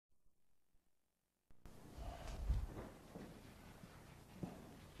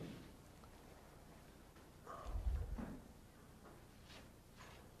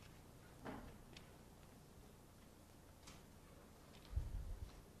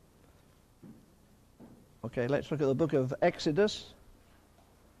Okay, let's look at the book of Exodus.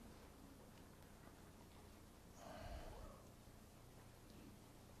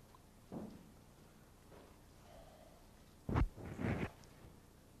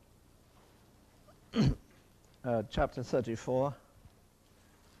 Chapter 34.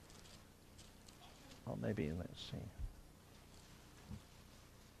 Or maybe, let's see.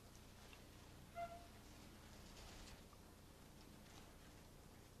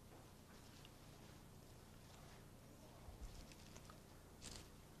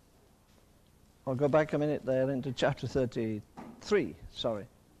 I'll go back a minute there into chapter 33, sorry.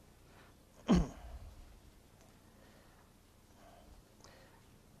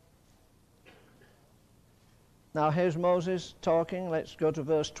 Now here's Moses talking. Let's go to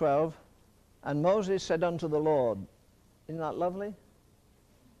verse 12. And Moses said unto the Lord, isn't that lovely?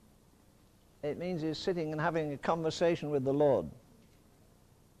 It means he's sitting and having a conversation with the Lord.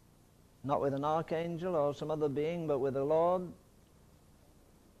 Not with an archangel or some other being, but with the Lord.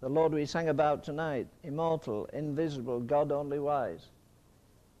 The Lord we sang about tonight, immortal, invisible, God only wise.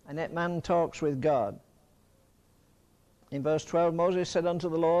 And yet man talks with God. In verse 12, Moses said unto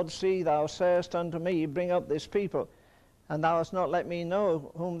the Lord, see, thou sayest unto me, bring up this people, and thou hast not let me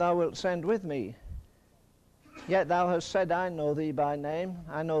know whom thou wilt send with me. Yet thou hast said, I know thee by name,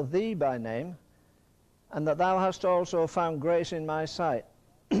 I know thee by name, and that thou hast also found grace in my sight.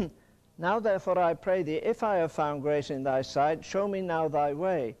 Now therefore I pray thee, if I have found grace in thy sight, show me now thy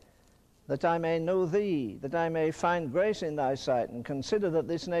way, that I may know thee, that I may find grace in thy sight, and consider that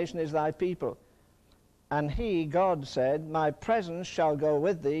this nation is thy people. And he, God, said, my presence shall go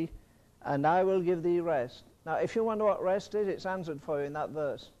with thee, and I will give thee rest. Now, if you wonder what rest is, it's answered for you in that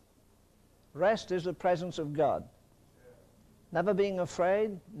verse. Rest is the presence of God. Never being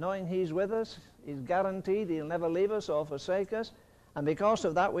afraid, knowing he's with us, he's guaranteed he'll never leave us or forsake us. And because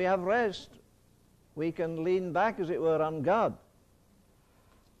of that, we have rest. We can lean back, as it were, on God.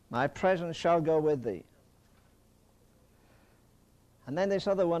 My presence shall go with thee. And then this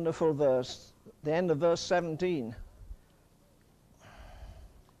other wonderful verse, the end of verse 17.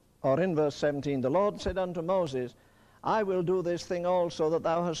 Or in verse 17, the Lord said unto Moses, I will do this thing also that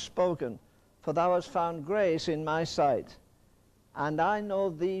thou hast spoken, for thou hast found grace in my sight, and I know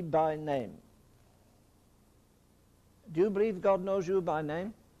thee by name. Do you believe God knows you by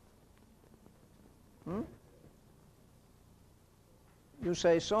name? You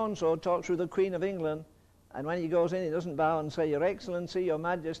say, so-and-so talks with the Queen of England, and when he goes in, he doesn't bow and say, Your Excellency, Your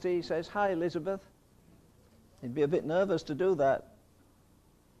Majesty. He says, Hi, Elizabeth. He'd be a bit nervous to do that.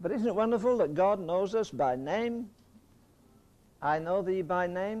 But isn't it wonderful that God knows us by name? I know thee by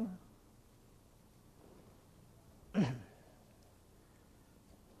name.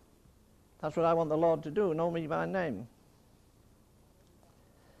 That's what I want the Lord to do, know me by name.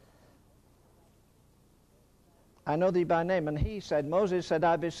 I know thee by name. And he said, Moses said,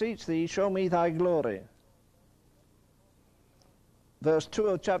 I beseech thee, show me thy glory. Verse 2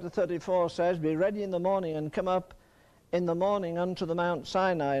 of chapter 34 says, Be ready in the morning, and come up in the morning unto the Mount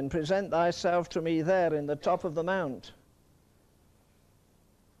Sinai, and present thyself to me there in the top of the mount.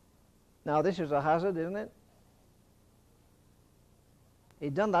 Now this is a hazard, isn't it?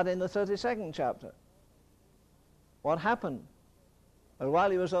 He'd done that in the 32nd chapter. What happened? Well, while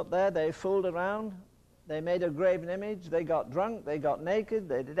he was up there, they fooled around. They made a graven image. They got drunk. They got naked.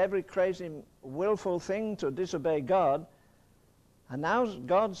 They did every crazy, willful thing to disobey God. And now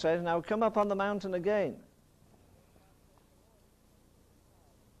God says, now come up on the mountain again.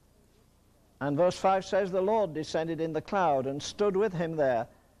 And verse 5 says, The Lord descended in the cloud and stood with him there,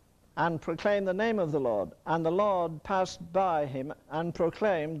 and proclaimed the name of the Lord. And the Lord passed by him and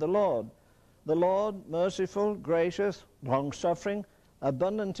proclaimed the Lord, merciful, gracious, long-suffering,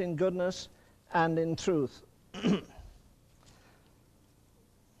 abundant in goodness and in truth.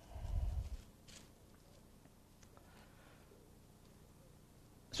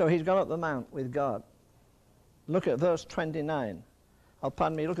 So he's gone up the mount with God. Look at verse 29. Oh,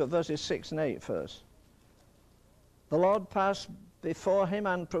 pardon me, look at verses 6 and 8 first. The Lord passed before him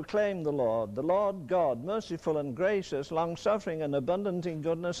and proclaimed the Lord God, merciful and gracious, long-suffering and abundant in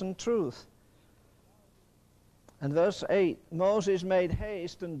goodness and truth. And verse 8, Moses made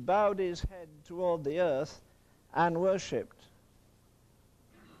haste and bowed his head toward the earth and worshipped.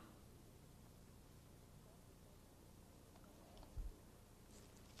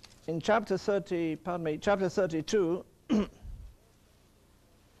 In chapter 32,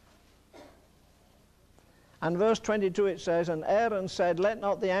 and verse 22 it says, And Aaron said, Let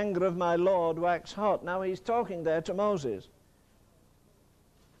not the anger of my Lord wax hot. Now he's talking there to Moses.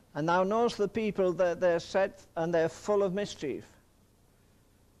 And thou knowest the people that they're set and they're full of mischief.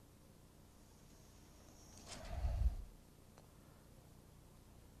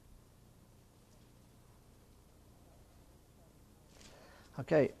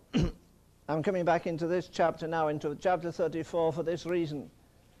 Okay, I'm coming back into this chapter now, into chapter 34 for this reason.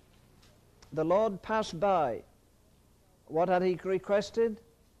 The Lord passed by. What had he requested?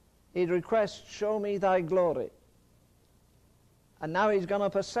 He'd request, show me thy glory. And now he's gone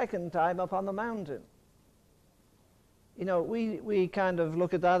up a second time up on the mountain. You know, we kind of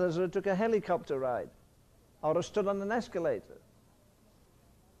look at that as it took a helicopter ride or stood on an escalator.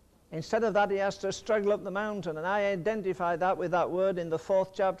 Instead of that, he has to struggle up the mountain. And I identify that with that word in the 4th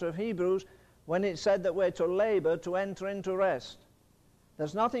chapter of Hebrews when it said that we're to labor to enter into rest.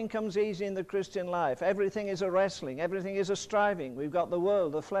 There's nothing comes easy in the Christian life. Everything is a wrestling. Everything is a striving. We've got the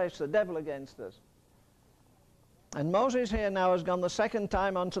world, the flesh, the devil against us. And Moses here now has gone the second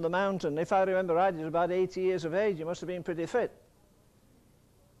time onto the mountain. If I remember right, he's about 80 years of age. He must have been pretty fit.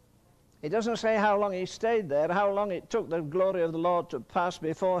 It doesn't say how long he stayed there, how long it took the glory of the Lord to pass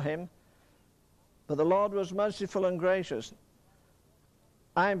before him. But the Lord was merciful and gracious.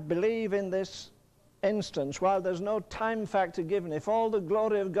 I believe in this instance, while there's no time factor given, if all the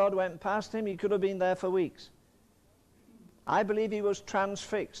glory of God went past him, he could have been there for weeks. I believe he was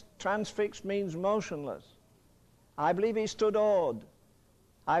transfixed. Transfixed means motionless. I believe he stood awed.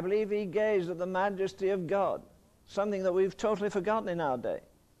 I believe he gazed at the majesty of God, something that we've totally forgotten in our day.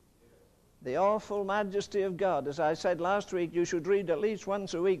 The awful majesty of God. As I said last week, you should read at least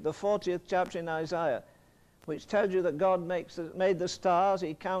once a week the 40th chapter in Isaiah, which tells you that God made the stars,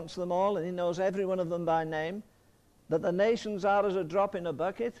 he counts them all, and he knows every one of them by name, that the nations are as a drop in a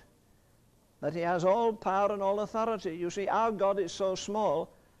bucket, that he has all power and all authority. You see, our God is so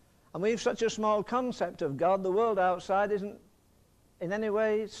small, and we've such a small concept of God, the world outside isn't in any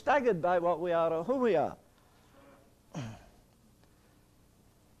way staggered by what we are or who we are.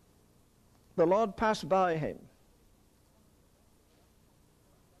 The Lord passed by him.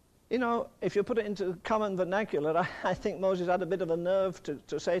 You know, if you put it into common vernacular, I think Moses had a bit of a nerve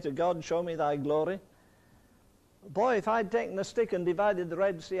to say to God, show me thy glory. Boy, if I'd taken the stick and divided the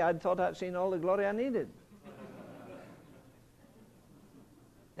Red Sea, I'd thought I'd seen all the glory I needed.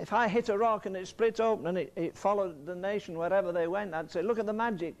 If I hit a rock and it split open and it followed the nation wherever they went, I'd say, look at the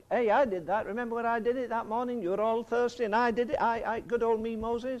magic. Hey, I did that. Remember when I did it that morning? You were all thirsty and I did it. Good old me,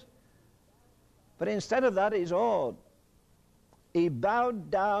 Moses. But instead of that, he's awed. He bowed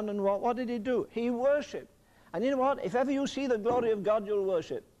down, and what did he do? He worshipped. And you know what? If ever you see the glory of God, you'll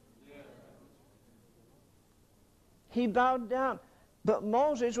worship. Yeah. He bowed down. But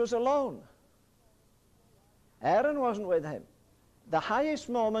Moses was alone. Aaron wasn't with him. The highest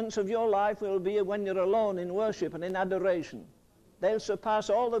moments of your life will be when you're alone in worship and in adoration. They'll surpass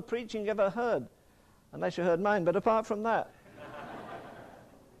all the preaching you've ever heard. Unless you heard mine, but apart from that.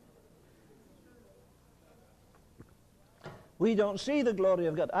 We don't see the glory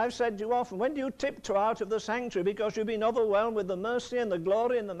of God. I've said to you often, when do you tiptoe out of the sanctuary because you've been overwhelmed with the mercy and the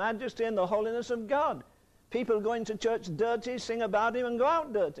glory and the majesty and the holiness of God? People go into church dirty, sing about him, and go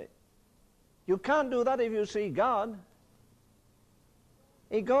out dirty. You can't do that if you see God.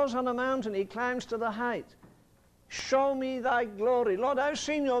 He goes on a mountain, he climbs to the height. Show me thy glory. Lord, I've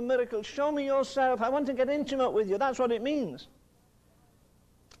seen your miracles. Show me yourself. I want to get intimate with you. That's what it means.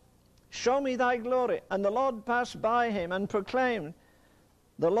 Show me thy glory. And the Lord passed by him and proclaimed,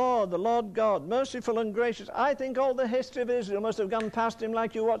 the Lord God, merciful and gracious. I think all the history of Israel must have gone past him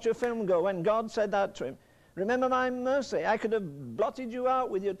like you watch a film go when God said that to him. Remember my mercy. I could have blotted you out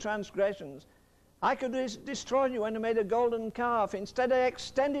with your transgressions. I could have destroyed you when I made a golden calf. Instead, I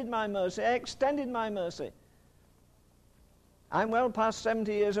extended my mercy. I extended my mercy. I'm well past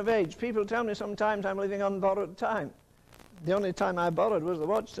 70 years of age. People tell me sometimes I'm living on borrowed time. The only time I borrowed was the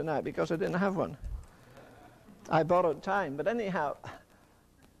watch tonight because I didn't have one. I borrowed time. But anyhow,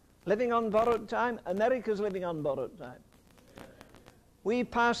 living on borrowed time, America's living on borrowed time. We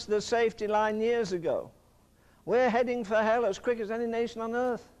passed the safety line years ago. We're heading for hell as quick as any nation on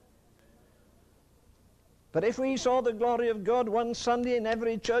earth. But if we saw the glory of God one Sunday in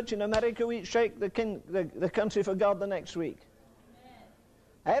every church in America, we'd shake the country for God the next week.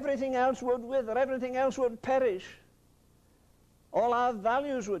 Everything else would wither. Everything else would perish. All our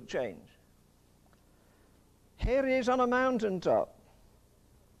values would change. Here he is on a mountaintop.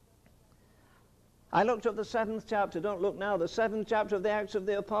 I looked at the 7th chapter. Don't look now. The 7th chapter of the Acts of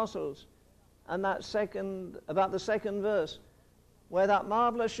the Apostles. And about the second verse, where that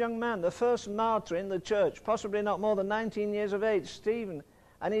marvelous young man, the first martyr in the church, possibly not more than 19 years of age, Stephen,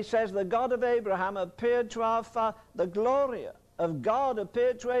 and he says, the God of Abraham appeared to our father. The glory of God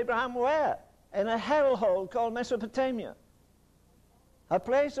appeared to Abraham where? In a hellhole called Mesopotamia. A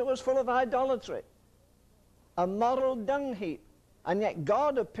place that was full of idolatry, a moral dung heap. And yet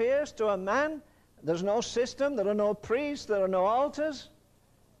God appears to a man. There's no system, there are no priests, there are no altars.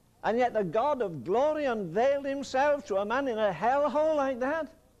 And yet the God of glory unveiled himself to a man in a hellhole like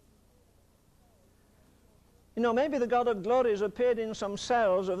that. You know, maybe the God of glory has appeared in some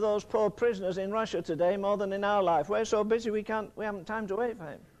cells of those poor prisoners in Russia today more than in our life. We're so busy we haven't time to wait for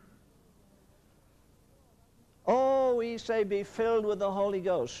him. Oh, we say, be filled with the Holy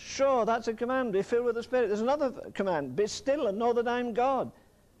Ghost. Sure, that's a command, be filled with the Spirit. There's another command, be still and know that I'm God.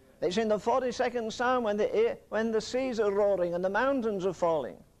 It's in the 42nd Psalm when the seas are roaring and the mountains are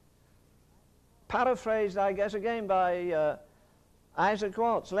falling. Paraphrased, I guess, again by Isaac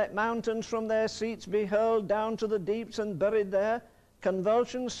Watts. Let mountains from their seats be hurled down to the deeps and buried there.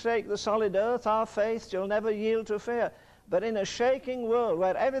 Convulsions shake the solid earth. Our faith shall never yield to fear. But in a shaking world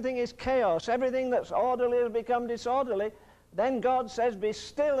where everything is chaos, everything that's orderly has become disorderly, then God says, be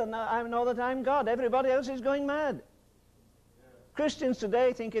still and I know that I'm God. Everybody else is going mad. Yeah. Christians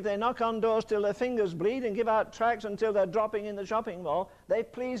today think if they knock on doors till their fingers bleed and give out tracts until they're dropping in the shopping mall, they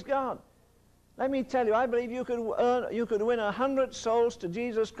please God. Let me tell you, I believe you could win 100 souls to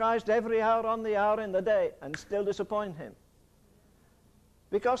Jesus Christ every hour on the hour in the day and still disappoint him.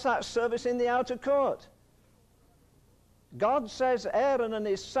 Because that's service in the outer court. God says, Aaron and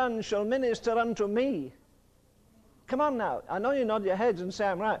his sons shall minister unto me. Come on now. I know you nod your heads and say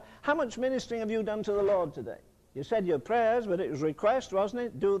I'm right. How much ministering have you done to the Lord today? You said your prayers, but it was request, wasn't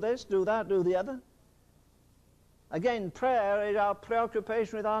it? Do this, do that, do the other. Again, prayer is our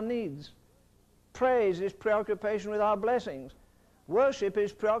preoccupation with our needs. Praise is preoccupation with our blessings. Worship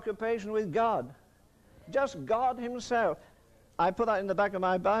is preoccupation with God. Just God himself. I put that in the back of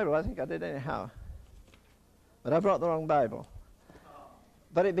my Bible. I think I did anyhow. But I brought the wrong Bible.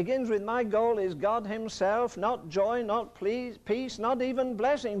 But it begins with my goal is God himself, not joy, not peace, not even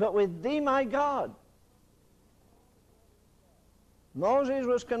blessing, but with thee, my God. Moses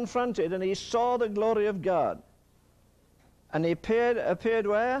was confronted and he saw the glory of God. And he appeared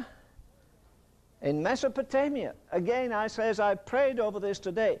where? In Mesopotamia. Again, I say, as I prayed over this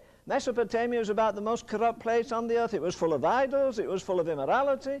today, Mesopotamia was about the most corrupt place on the earth. It was full of idols, it was full of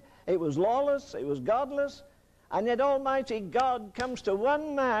immorality, it was lawless, it was godless. And yet Almighty God comes to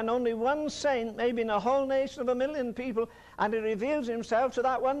one man, only one saint, maybe in a whole nation of 1 million people, and he reveals himself to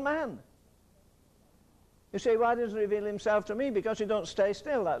that one man. You say, why does he reveal himself to me? Because you don't stay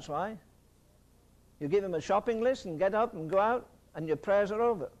still, that's why. You give him a shopping list and get up and go out, and your prayers are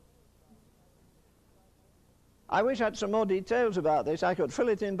over. I wish I had some more details about this. I could fill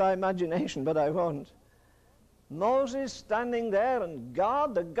it in by imagination, but I won't. Moses standing there, and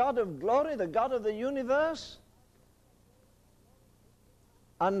God, the God of glory, the God of the universe,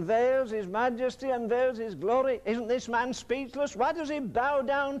 unveils his majesty, unveils his glory. Isn't this man speechless? Why does he bow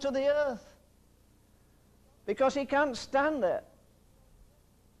down to the earth? Because he can't stand there.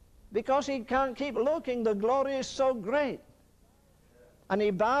 Because he can't keep looking. The glory is so great. And he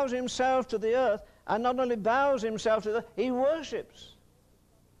bows himself to the earth, and not only bows himself to the earth, he worships.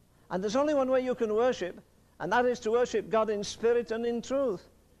 And there's only one way you can worship, and that is to worship God in spirit and in truth.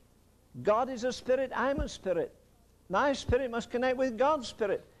 God is a spirit, I'm a spirit. My spirit must connect with God's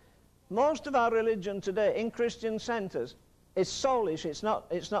spirit. Most of our religion today in Christian centers is soulish. It's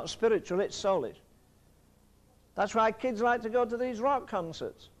not spiritual, it's soulish. That's why kids like to go to these rock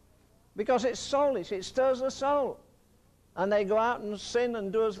concerts. Because it's soulish, it stirs the soul. And they go out and sin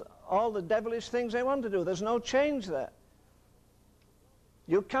and do all the devilish things they want to do. There's no change there.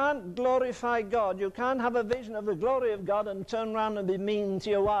 You can't glorify God. You can't have a vision of the glory of God and turn around and be mean to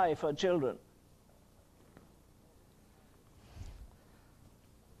your wife or children.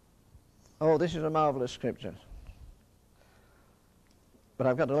 Oh, this is a marvelous scripture. But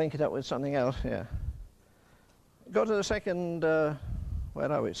I've got to link it up with something else here. Go to the second,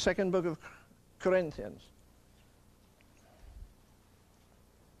 where are we? Second book of Corinthians.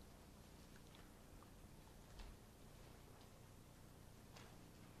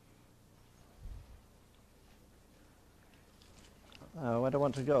 Where do I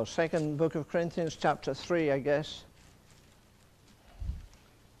want to go? Second book of Corinthians, chapter 3, I guess.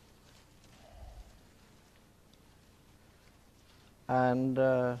 And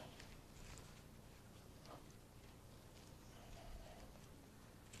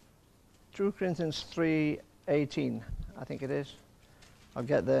 2 Corinthians 3:18, I think it is. I'll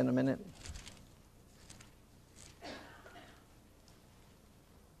get there in a minute.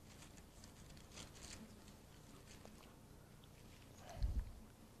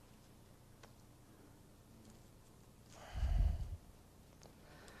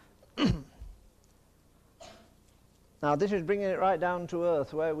 Now this is bringing it right down to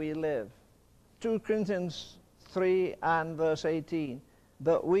earth where we live. 2 Corinthians 3 and verse 18.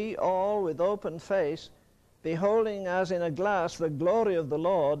 But we all with open face, beholding as in a glass the glory of the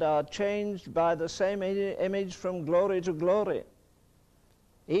Lord, are changed by the same image from glory to glory,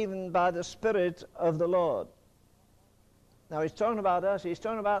 even by the Spirit of the Lord. Now he's talking about us. He's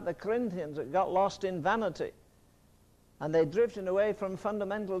talking about the Corinthians that got lost in vanity, and they drifted away from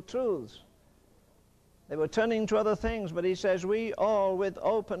fundamental truths. They were turning to other things, but he says, we all with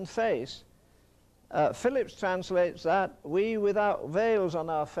open face. Phillips translates that, we without veils on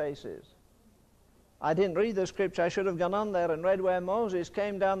our faces. I didn't read the scripture. I should have gone on there and read where Moses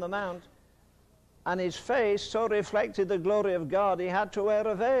came down the mount, and his face so reflected the glory of God, he had to wear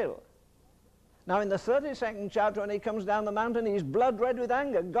a veil. Now in the 32nd chapter, when he comes down the mountain, he's blood red with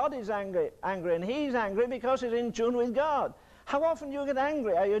anger. God is angry, and he's angry because he's in tune with God. How often do you get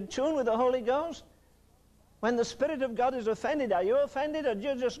angry? Are you in tune with the Holy Ghost? When the Spirit of God is offended, are you offended, or do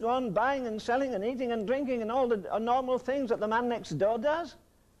you just go on buying and selling and eating and drinking and all the normal things that the man next door does?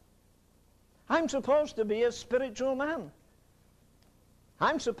 I'm supposed to be a spiritual man.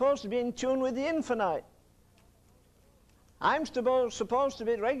 I'm supposed to be in tune with the infinite. I'm supposed to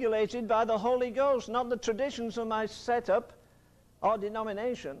be regulated by the Holy Ghost, not the traditions of my setup or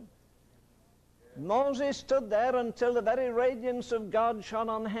denomination. Moses stood there until the very radiance of God shone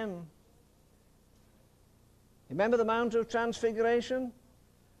on him. Remember the Mount of Transfiguration?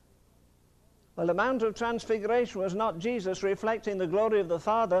 Well, the Mount of Transfiguration was not Jesus reflecting the glory of the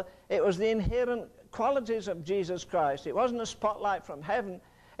Father. It was the inherent qualities of Jesus Christ. It wasn't a spotlight from heaven.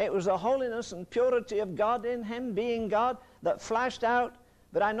 It was the holiness and purity of God in him, being God, that flashed out.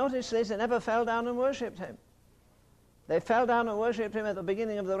 But I noticed this, they never fell down and worshipped him. They fell down and worshipped him at the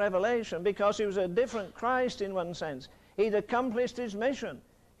beginning of the Revelation because he was a different Christ in one sense. He'd accomplished his mission.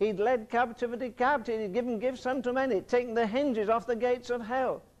 He'd led captivity captive. He'd given gifts unto men. He'd taken the hinges off the gates of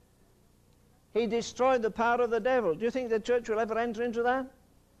hell. He destroyed the power of the devil. Do you think the church will ever enter into that?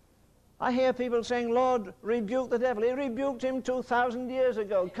 I hear people saying, Lord, rebuke the devil. He rebuked him 2,000 years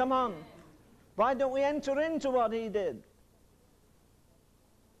ago. Come on. Why don't we enter into what he did?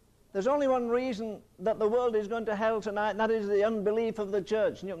 There's only one reason that the world is going to hell tonight, and that is the unbelief of the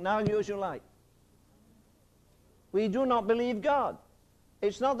church. You can argue as you like. We do not believe God.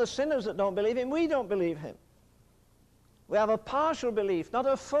 It's not the sinners that don't believe him. We don't believe him. We have a partial belief, not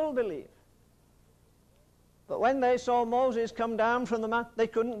a full belief. But when they saw Moses come down from the mount, they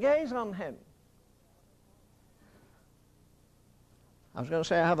couldn't gaze on him. I was going to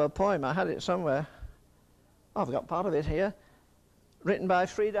say I have a poem. I had it somewhere. Oh, I've got part of it here. Written by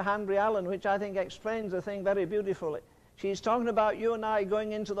Frida Hanbury Allen, which I think explains the thing very beautifully. She's talking about you and I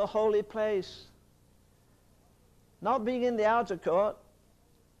going into the holy place. Not being in the outer court.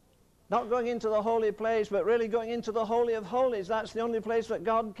 Not going into the holy place, but really going into the Holy of Holies. That's the only place that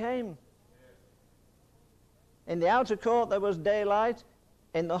God came. In the outer court there was daylight.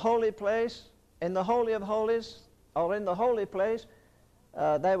 In the holy place, in the Holy of Holies, or in the holy place,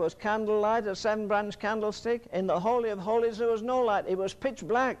 there was candlelight, a 7-branch candlestick. In the Holy of Holies there was no light. It was pitch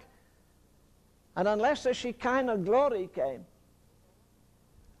black. And unless the Shekinah glory came,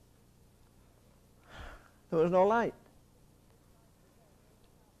 there was no light.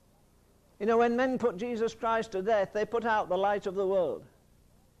 You know, when men put Jesus Christ to death, they put out the light of the world.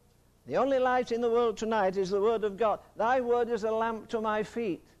 The only light in the world tonight is the Word of God. Thy Word is a lamp to my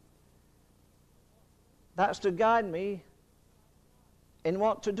feet. That's to guide me in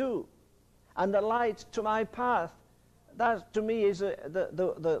what to do. And the light to my path. That to me is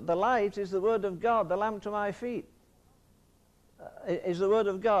the light is the Word of God. The lamp to my feet is the Word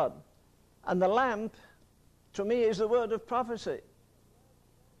of God. And the lamp to me is the word of prophecy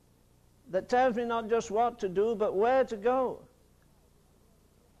that tells me not just what to do, but where to go.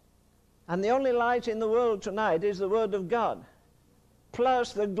 And the only light in the world tonight is the Word of God,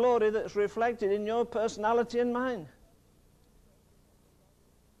 plus the glory that's reflected in your personality and mine.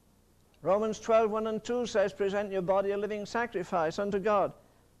 Romans 12:1 and 2 says, present your body a living sacrifice unto God,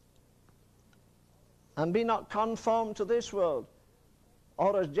 and be not conformed to this world.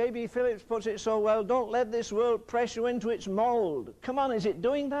 Or as J.B. Phillips puts it so well, don't let this world press you into its mold. Come on, is it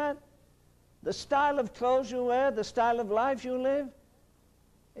doing that? The style of clothes you wear, the style of life you live,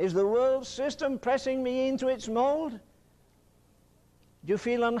 is the world system pressing me into its mold? Do you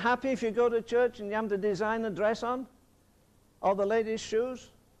feel unhappy if you go to church and you have to design a dress on? Or the ladies' shoes?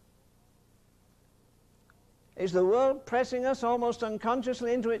 Is the world pressing us almost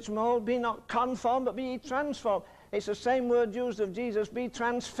unconsciously into its mold? Be not conformed, but be ye transformed. It's the same word used of Jesus, be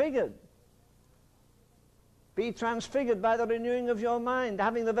transfigured. Be transfigured by the renewing of your mind,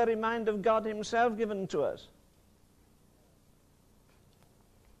 having the very mind of God himself given to us.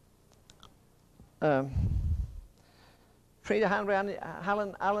 Peter Henry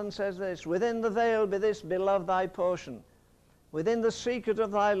Allen says this, within the veil be this beloved thy portion, within the secret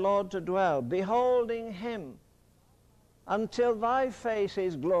of thy Lord to dwell, beholding him until thy face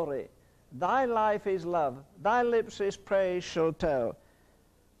is glory, thy life is love, thy lips his praise shall tell.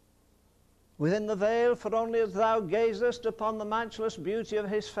 Within the veil, for only as thou gazest upon the matchless beauty of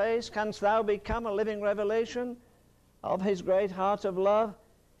his face, canst thou become a living revelation of his great heart of love,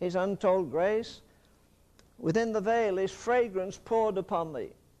 his untold grace. Within the veil is fragrance poured upon thee.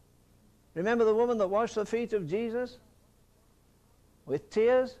 Remember the woman that washed the feet of Jesus with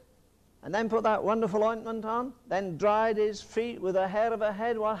tears, and then put that wonderful ointment on, then dried his feet with the hair of her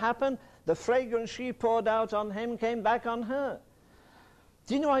head. What happened? The fragrance she poured out on him came back on her.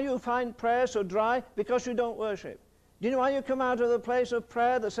 Do you know why you find prayer so dry? Because you don't worship. Do you know why you come out of the place of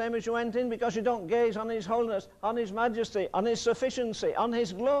prayer the same as you went in? Because you don't gaze on his holiness, on his majesty, on his sufficiency, on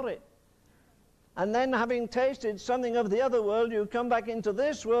his glory. And then, having tasted something of the other world, you come back into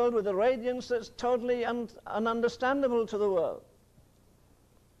this world with a radiance that's totally ununderstandable to the world.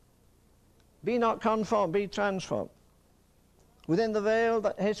 Be not conformed, be transformed. Within the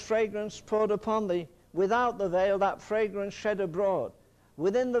veil, his fragrance poured upon thee. Without the veil, that fragrance shed abroad.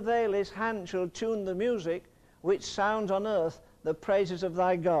 Within the veil, his hand shall tune the music which sounds on earth the praises of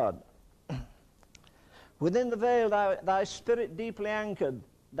thy God. Within the veil, thy spirit deeply anchored,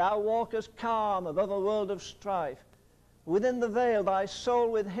 thou walkest calm above a world of strife. Within the veil, thy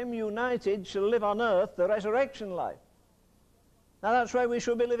soul with him united shall live on earth the resurrection life. Now that's where we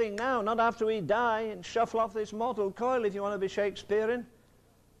should be living now, not after we die and shuffle off this mortal coil, if you want to be Shakespearean.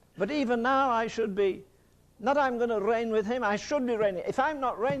 But even now I should be, not I'm going to reign with him, I should be reigning. If I'm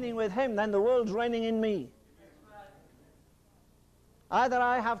not reigning with him, then the world's reigning in me. Either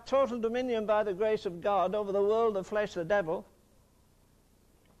I have total dominion by the grace of God over the world, the flesh, the devil,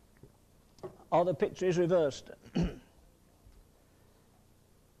 or the picture is reversed.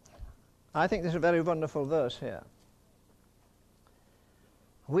 I think this is a very wonderful verse here.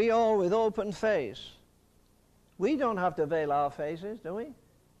 We all with open face. We don't have to veil our faces, do we?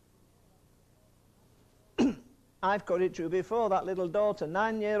 I've quoted it to you before, that little daughter,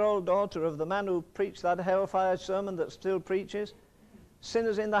 9-year-old daughter of the man who preached that hellfire sermon that still preaches,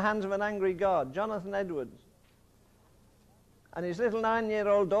 Sinners in the Hands of an Angry God, Jonathan Edwards. And his little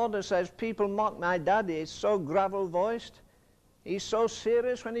 9-year-old daughter says, people mock my daddy, he's so gravel-voiced, he's so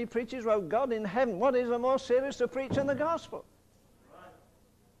serious when he preaches. Well, God in heaven, what is the more serious to preach than the gospel?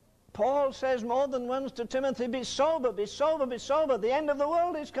 Paul says more than once to Timothy, be sober, be sober, be sober. The end of the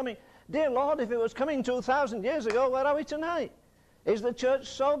world is coming. Dear Lord, if it was coming 2,000 years ago, where are we tonight? Is the church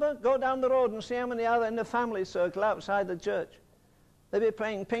sober? Go down the road and see how many are in the family circle outside the church. They'll be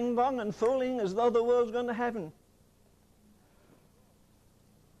playing ping pong and fooling as though the world's going to heaven.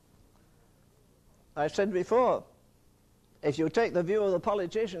 I said before, if you take the view of the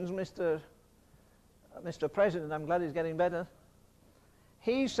politicians, Mr. President, I'm glad he's getting better,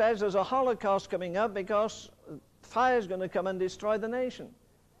 he says there's a Holocaust coming up because fire's going to come and destroy the nation.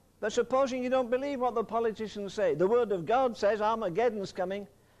 But supposing you don't believe what the politicians say, the Word of God says Armageddon's coming,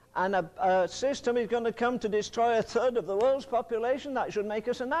 and a system is going to come to destroy 1/3 of the world's population. That should make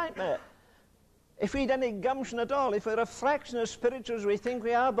us a nightmare. If we'd any gumption at all, if we're a fraction as spiritual as we think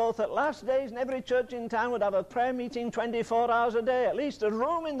we are, both at last days and every church in town would have a prayer meeting 24 hours a day, at least a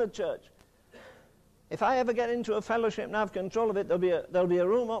room in the church. If I ever get into a fellowship and have control of it, there'll be a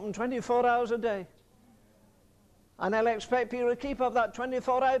room open 24 hours a day. And I'll expect people to keep up that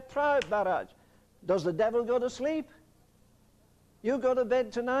 24-hour prayer barrage. Does the devil go to sleep? You go to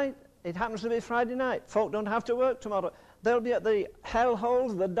bed tonight, it happens to be Friday night. Folk don't have to work tomorrow. They'll be at the hell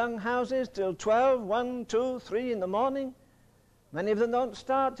holes, the dung houses, till 12, 1, 2, 3 in the morning. Many of them don't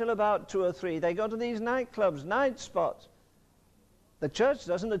start till about 2 or 3. They go to these nightclubs, night spots. The church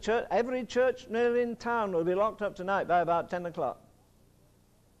doesn't. Every church nearly in town will be locked up tonight by about 10 o'clock.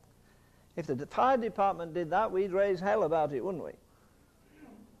 If the fire department did that, we'd raise hell about it, wouldn't we?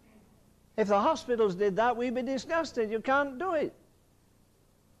 If the hospitals did that, we'd be disgusted. You can't do it.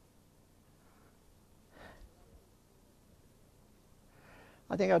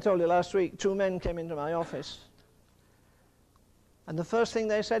 I think I told you last week, 2 men came into my office. And the first thing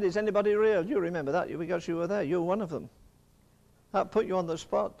they said is, anybody real? You remember that, because you were there. You're one of them. That put you on the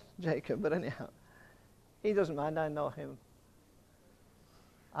spot, Jacob, but anyhow. He doesn't mind, I know him.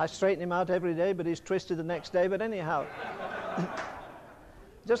 I straighten him out every day, but he's twisted the next day, but anyhow.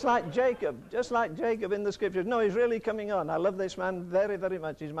 Just like Jacob in the scriptures. No, he's really coming on. I love this man very, very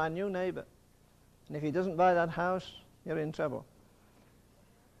much. He's my new neighbor. And if he doesn't buy that house, you're in trouble.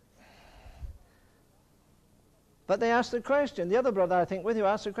 But they asked the question. The other brother, I think, with you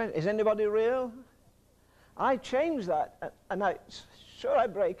asked the question, is anybody real? I change that, and I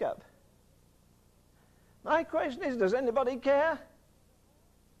break up. My question is, does anybody care?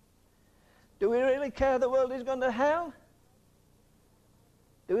 Do we really care the world is going to hell?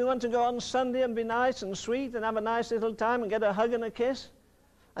 Do we want to go on Sunday and be nice and sweet and have a nice little time and get a hug and a kiss?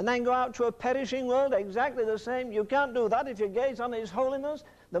 And then go out to a perishing world exactly the same? You can't do that if you gaze on His holiness.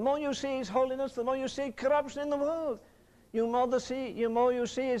 The more you see His holiness, the more you see corruption in the world. The more you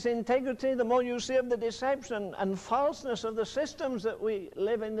see His integrity, the more you see of the deception and falseness of the systems that we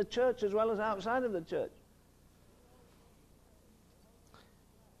live in the church as well as outside of the church.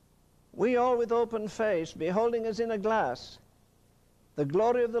 We all with open face, beholding as in a glass, the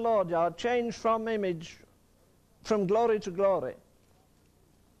glory of the Lord, are changed from glory to glory.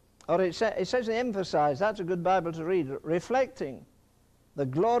 Or it says emphasize, that's a good Bible to read, reflecting the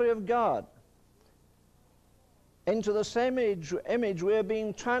glory of God into the same image we are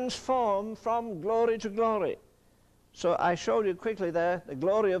being transformed from glory to glory. So I showed you quickly there the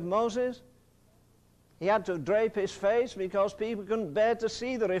glory of Moses. He had to drape his face because people couldn't bear to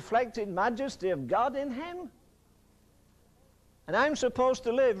see the reflected majesty of God in him. And I'm supposed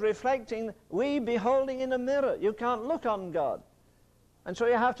to live reflecting, beholding in a mirror. You can't look on God. And so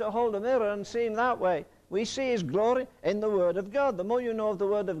you have to hold a mirror and see Him that way. We see His glory in the Word of God. The more you know of the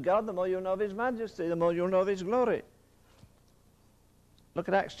Word of God, the more you know of His majesty, the more you know of His glory. Look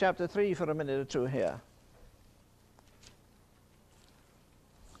at Acts chapter 3 for a minute or two here.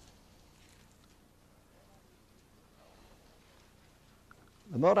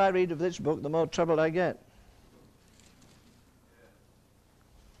 The more I read of this book, the more trouble I get.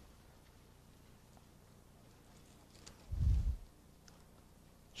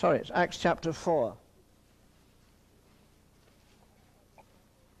 Sorry, it's Acts chapter 4.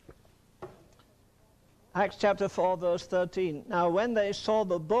 Acts chapter 4, verse 13. Now when they saw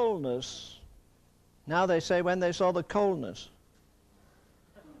the boldness, now they say when they saw the coldness.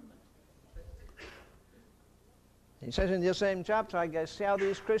 He says in the same chapter, I guess, see how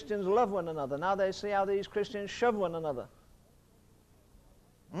these Christians love one another. Now they see how these Christians shove one another.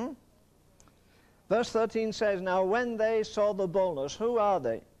 Verse 13 says, now when they saw the boldness, who are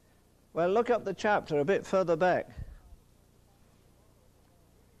they? Well, look up the chapter a bit further back.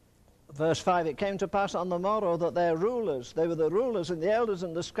 Verse 5, it came to pass on the morrow that their rulers, they were the rulers and the elders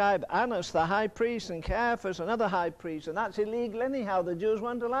and the scribe, Annas the high priest and Caiaphas another high priest, and that's illegal anyhow. The Jews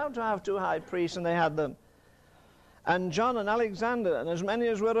weren't allowed to have two high priests, and they had them. And John and Alexander, and as many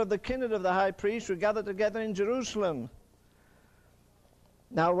as were of the kindred of the high priest, were gathered together in Jerusalem.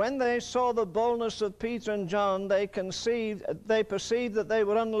 Now when they saw the boldness of Peter and John, they perceived that they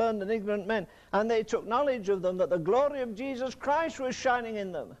were unlearned and ignorant men, and they took knowledge of them that the glory of Jesus Christ was shining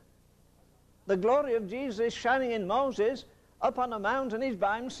in them. The glory of Jesus shining in Moses up on a mountain. He's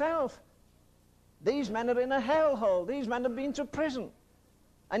by himself. These men are in a hellhole. These men have been to prison.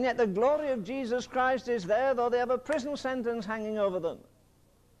 And yet the glory of Jesus Christ is there, though they have a prison sentence hanging over them.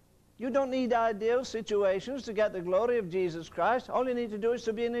 You don't need ideal situations to get the glory of Jesus Christ. All you need to do is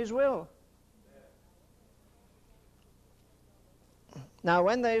to be in His will. Now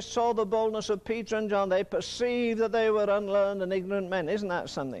when they saw the boldness of Peter and John, they perceived that they were unlearned and ignorant men. Isn't that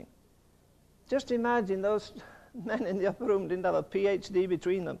something? Just imagine those men in the upper room didn't have a PhD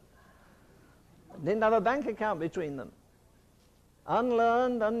between them. Didn't have a bank account between them.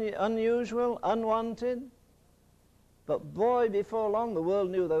 Unlearned, unusual, unwanted. But boy, before long, the world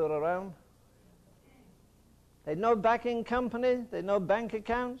knew they were around. They'd no backing company, they'd no bank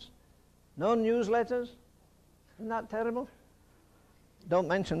accounts, no newsletters. Isn't that terrible? Don't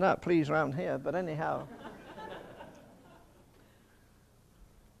mention that, please, around here, but anyhow.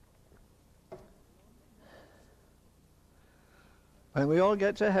 When we all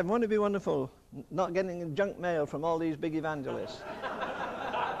get to heaven, won't it be wonderful not getting junk mail from all these big evangelists?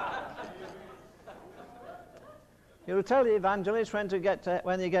 You'll tell the evangelists when you get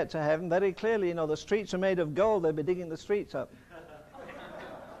to heaven, very clearly, you know, the streets are made of gold, they'll be digging the streets up.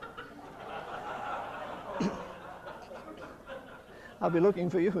 I'll be looking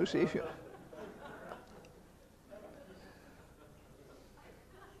for you, see if you...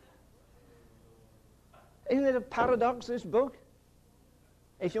 Isn't it a paradox, this book?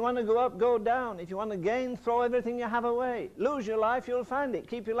 If you want to go up, go down. If you want to gain, throw everything you have away. Lose your life, you'll find it.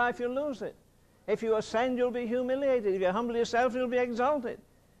 Keep your life, you'll lose it. If you ascend, you'll be humiliated. If you humble yourself, you'll be exalted.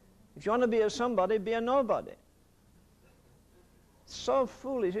 If you want to be a somebody, be a nobody. It's so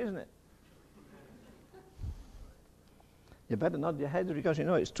foolish, isn't it? You better nod your heads because you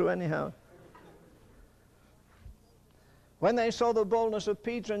know it's true anyhow. When they saw the boldness of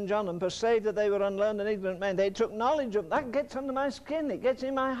Peter and John and perceived that they were unlearned and ignorant men, they took knowledge of them. That gets under my skin. It gets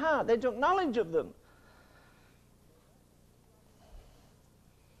in my heart. They took knowledge of them.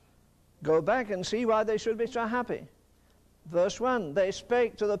 Go back and see why they should be so happy. Verse 1, they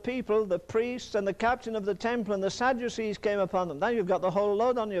spake to the people, the priests and the captain of the temple, and the Sadducees came upon them. Now you've got the whole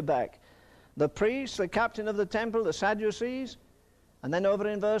load on your back. The priests, the captain of the temple, the Sadducees. And then over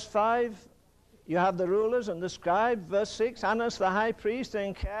in verse 5, you have the rulers and the scribes. Verse 6, Annas the high priest,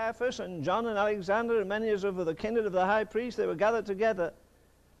 and Caiaphas, and John and Alexander, and many as of the kindred of the high priest, they were gathered together.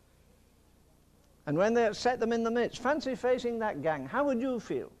 And when they had set them in the midst, fancy facing that gang, how would you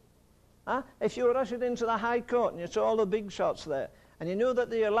feel? Huh? If you were ushered into the high court and you saw all the big shots there, and you knew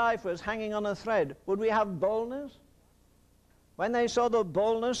that your life was hanging on a thread, would we have boldness? When they saw the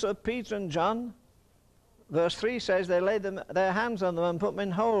boldness of Peter and John, verse 3 says, they laid their hands on them and put them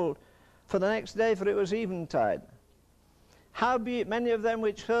in hold for the next day, for it was eventide. Howbeit many of them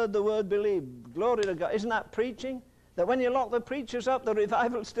which heard the word believed. Glory to God. Isn't that preaching? That when you lock the preachers up, the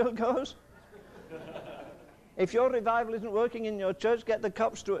revival still goes? If your revival isn't working in your church, get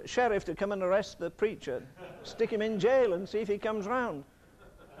the sheriff to come and arrest the preacher. Stick him in jail and see if he comes round.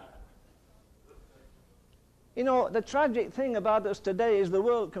 You know, the tragic thing about us today is the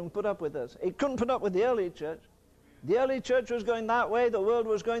world can put up with us. It couldn't put up with the early church. The early church was going that way, the world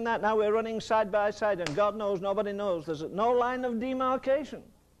was going that. Now we're running side by side, and God knows, nobody knows. There's no line of demarcation.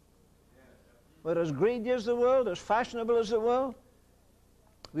 We're as greedy as the world, as fashionable as the world.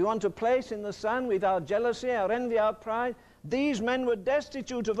 We want a place in the sun with our jealousy, our envy, our pride. These men were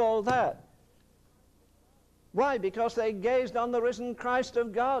destitute of all that. Why? Because they gazed on the risen Christ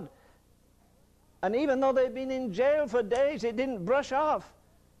of God. And even though they'd been in jail for days, it didn't brush off.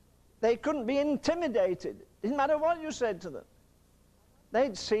 They couldn't be intimidated. It didn't matter what you said to them.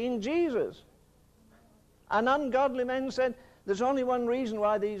 They'd seen Jesus. And ungodly men said, there's only one reason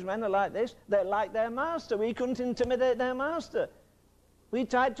why these men are like this. They're like their master. We couldn't intimidate their master. We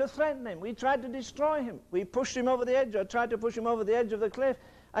tried to threaten him. We tried to destroy him. We pushed him over the edge, or tried to push him over the edge of the cliff,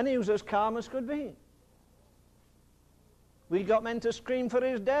 and he was as calm as could be. We got men to scream for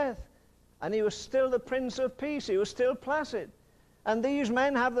his death, and he was still the Prince of Peace. He was still placid. And these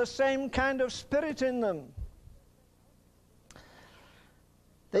men have the same kind of spirit in them.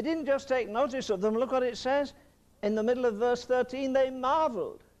 They didn't just take notice of them. Look what it says in the middle of verse 13. They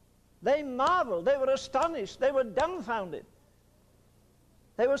marveled. They marveled. They were astonished. They were dumbfounded.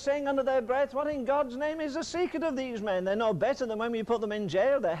 They were saying under their breath, what in God's name is the secret of these men? They're no better than when we put them in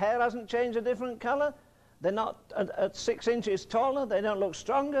jail. Their hair hasn't changed a different color. They're not at 6 inches taller. They don't look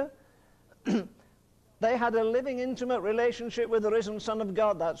stronger. They had a living, intimate relationship with the risen Son of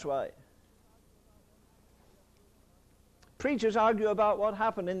God, that's why. Preachers argue about what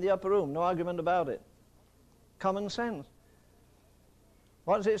happened in the upper room. No argument about it. Common sense.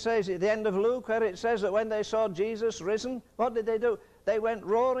 What does it say? At the end of Luke, where it says that when they saw Jesus risen, what did they do? They went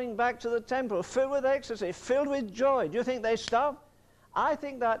roaring back to the temple, filled with ecstasy, filled with joy. Do you think they stopped? I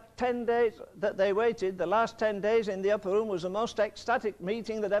think that 10 days that they waited, the last 10 days in the upper room, was the most ecstatic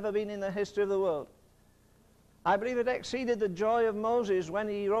meeting that ever been in the history of the world. I believe it exceeded the joy of Moses when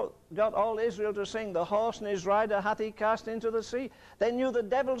he got all Israel to sing, the horse and his rider hath he cast into the sea. They knew the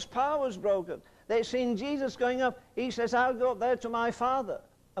devil's power was broken. They'd seen Jesus going up. He says, I'll go up there to my Father.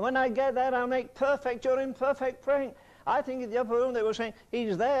 And when I get there, I'll make perfect your imperfect praying. I think in the upper room they were saying,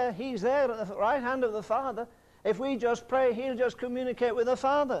 he's there at the right hand of the Father. If we just pray, he'll just communicate with the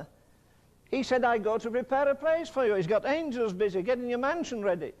Father. He said, I go to prepare a place for you. He's got angels busy getting your mansion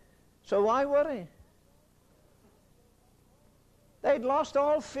ready. So why worry? They'd lost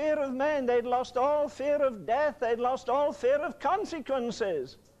all fear of men. They'd lost all fear of death. They'd lost all fear of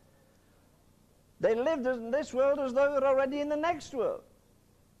consequences. They lived in this world as though they were already in the next world.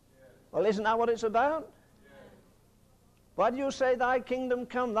 Well, isn't that what it's about? Why do you say, thy kingdom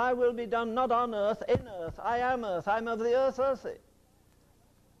come, thy will be done, not on earth, in earth. I am earth, I'm of the earth, earthy.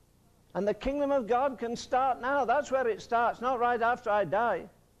 And the kingdom of God can start now. That's where it starts, not right after I die.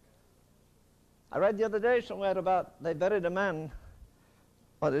 I read the other day somewhere about they buried a man.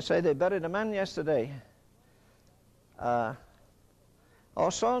 What did they say? They buried a man yesterday. Or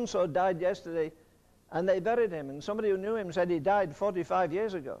so-and-so died yesterday, and they buried him. And somebody who knew him said he died 45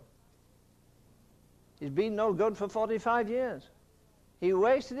 years ago. He's been no good for 45 years. He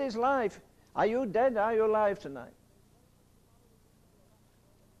wasted his life. Are you dead? Are you alive tonight?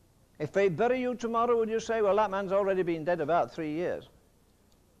 If they bury you tomorrow, would you say, well, that man's already been dead about 3 years?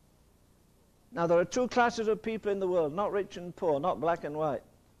 Now, there are two classes of people in the world, not rich and poor, not black and white.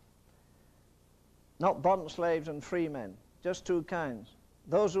 Not bond slaves and free men, just two kinds.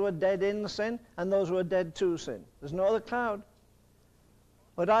 Those who are dead in sin and those who are dead to sin. There's no other cloud.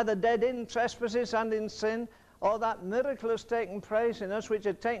 We're either dead in trespasses and in sin, or that miracle has taken place in us, which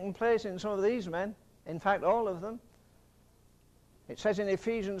had taken place in some of these men, in fact all of them. It says in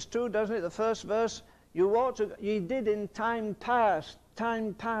Ephesians 2, doesn't it, the first verse, ye did in time past,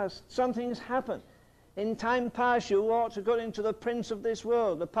 something's happened. In time past you ought to go into the prince of this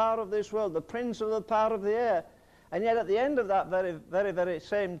world, the power of this world, the prince of the power of the air. And yet at the end of that very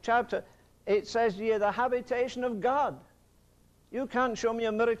same chapter, it says, ye are the habitation of God. You can't show me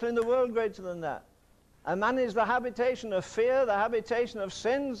a miracle in the world greater than that. A man is the habitation of fear, the habitation of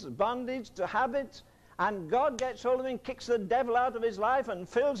sins, bondage to habits, and God gets hold of him, kicks the devil out of his life and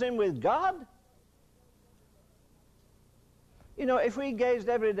fills him with God. You know, if we gazed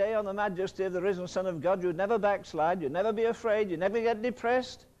every day on the majesty of the risen Son of God, you'd never backslide, you'd never be afraid, you'd never get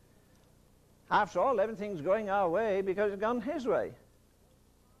depressed. After all, everything's going our way because it's gone his way.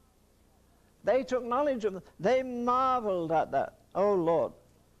 They took knowledge of it. They marveled at that. Oh, Lord.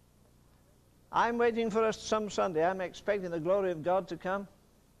 I'm waiting for us some Sunday. I'm expecting the glory of God to come.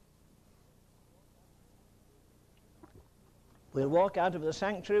 We'll walk out of the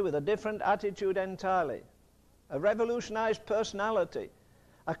sanctuary with a different attitude entirely. A revolutionized personality.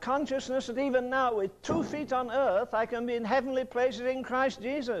 A consciousness that even now, with 2 feet on earth, I can be in heavenly places in Christ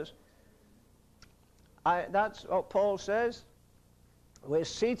Jesus. That's what Paul says. We're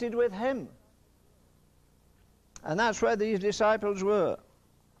seated with him. And that's where these disciples were.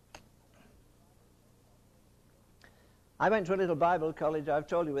 I went to a little Bible college, I've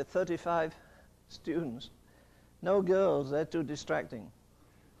told you, with 35 students. No girls, they're too distracting.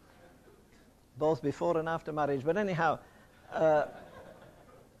 Both before and after marriage. But anyhow,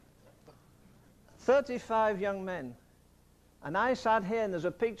 35 young men. And I sat here, and there's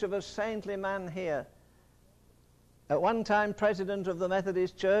a picture of a saintly man here. At one time, president of the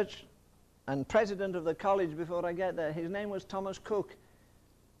Methodist Church, and president of the college before I get there. His name was Thomas Cook.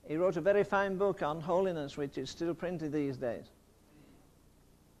 He wrote a very fine book on holiness, which is still printed these days.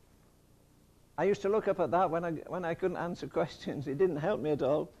 I used to look up at that when I couldn't answer questions. It didn't help me at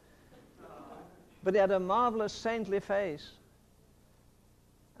all. But he had a marvelous saintly face.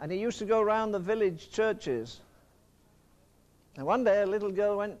 And he used to go around the village churches. And one day a little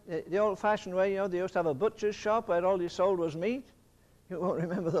girl went the old-fashioned way, you know, they used to have a butcher's shop where all you sold was meat. You won't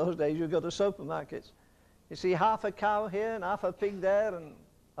remember those days. You go to supermarkets. You see half a cow here and half a pig there and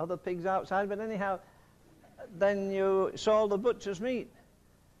other pigs outside. But anyhow, then you saw all the butcher's meat.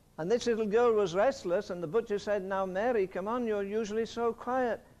 And this little girl was restless, and the butcher said, now, Mary, come on, you're usually so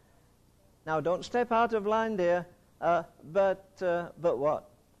quiet. Now, don't step out of line, dear. But what?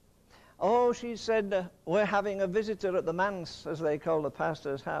 Oh, she said, we're having a visitor at the manse, as they call the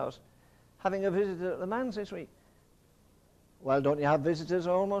pastor's house. Having a visitor at the manse this week. Well, don't you have visitors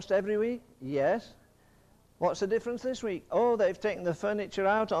almost every week? Yes. What's the difference this week? Oh, they've taken the furniture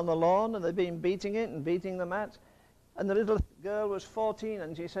out on the lawn and they've been beating it and beating the mats. And the little girl was 14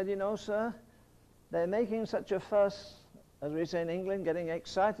 and she said, you know, sir, they're making such a fuss, as we say in England, getting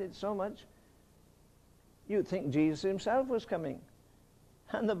excited so much. You'd think Jesus himself was coming.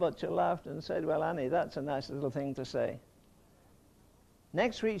 And the butcher laughed and said, well, Annie, that's a nice little thing to say.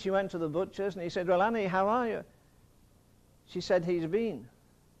 Next week she went to the butcher's and he said, well, Annie, how are you? She said, he's been.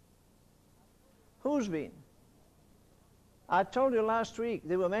 Who's been? I told you last week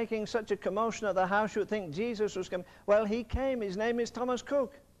they were making such a commotion at the house you'd think Jesus was coming. Well, he came. His name is Thomas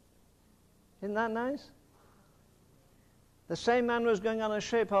Cook. Isn't that nice? The same man was going on a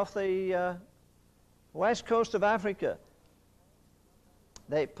ship off the west coast of Africa.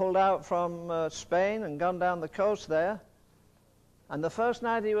 They pulled out from Spain and gone down the coast there. And the first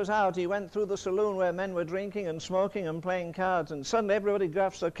night he was out, he went through the saloon where men were drinking and smoking and playing cards, and suddenly everybody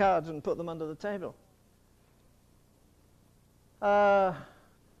grabs their cards and put them under the table.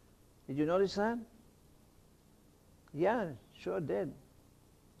 Did you notice that? Yeah, sure did.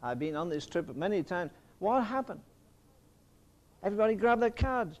 I've been on this trip many times. What happened? Everybody grabbed their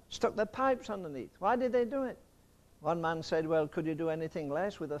cards, stuck their pipes underneath. Why did they do it? One man said, well, could you do anything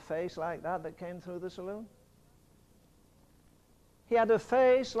less with a face like that came through the saloon? He had a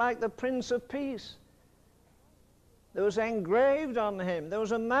face like the Prince of Peace. There was engraved on him. There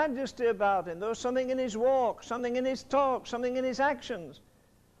was a majesty about him. There was something in his walk, something in his talk, something in his actions.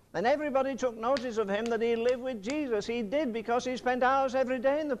 And everybody took notice of him that he lived with Jesus. He did, because he spent hours every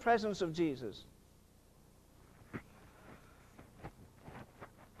day in the presence of Jesus.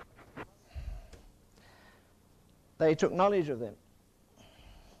 They took knowledge of him.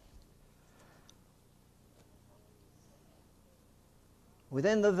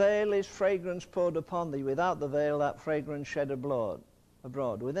 Within the veil is fragrance poured upon thee. Without the veil that fragrance shed abroad.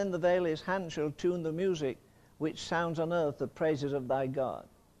 Within the veil his hand shall tune the music which sounds on earth the praises of thy God.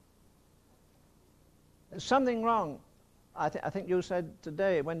 There's something wrong. I think you said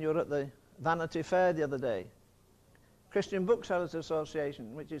today when you were at the Vanity Fair the other day. Christian Booksellers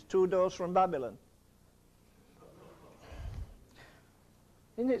Association, which is 2 doors from Babylon.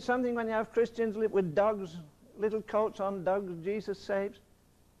 Isn't it something when you have Christians live with dogs, little coats on, dogs, Jesus saves,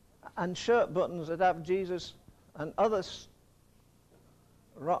 and shirt buttons that have Jesus and other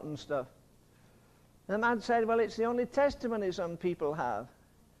rotten stuff? And the man said, well, it's the only testimony some people have.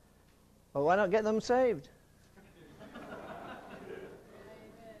 Well, why not get them saved?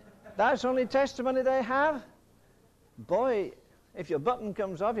 That's the only testimony they have? Boy, if your button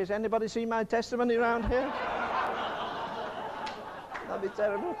comes off, has anybody seen my testimony around here? That'd be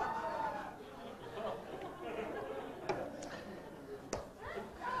terrible.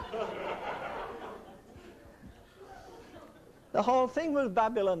 The whole thing was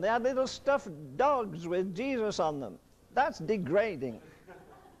Babylon. They had little stuffed dogs with Jesus on them. That's degrading.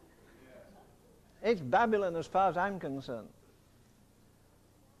 It's Babylon as far as I'm concerned.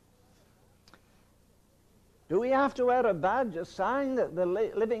 Do we have to wear a badge, a sign that the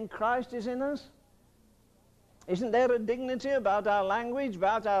living Christ is in us? Isn't there a dignity about our language,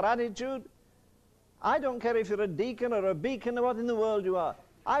 about our attitude? I don't care if you're a deacon or a beacon or what in the world you are.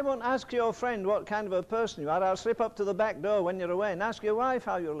 I won't ask your friend what kind of a person you are. I'll slip up to the back door when you're away and ask your wife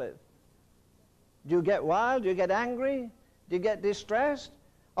how you live. Do you get wild? Do you get angry? Do you get distressed?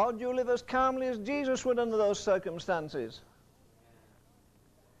 Or do you live as calmly as Jesus would under those circumstances?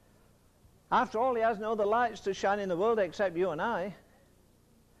 After all, he has no other lights to shine in the world except you and I.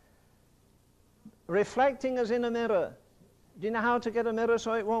 Reflecting as in a mirror. Do you know how to get a mirror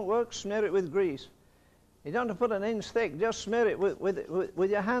so it won't work? Smear it with grease. You don't have to put an inch thick, just smear it with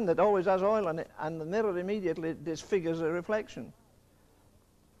your hand that always has oil on it, and the mirror immediately disfigures a reflection.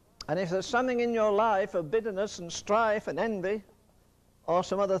 And if there's something in your life of bitterness and strife and envy, or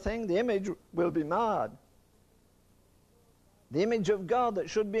some other thing, the image will be marred. The image of God that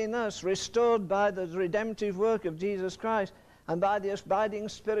should be in us, restored by the redemptive work of Jesus Christ and by the abiding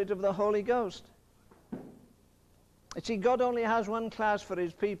Spirit of the Holy Ghost. You see, God only has one class for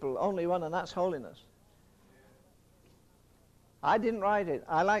his people, only one, and that's holiness. I didn't write it.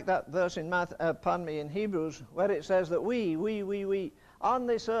 I like that verse in in Hebrews, where it says that we, on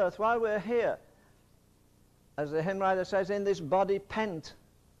this earth, while we're here, as the hymn writer says, in this body pent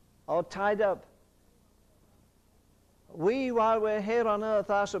or tied up, we, while we're here on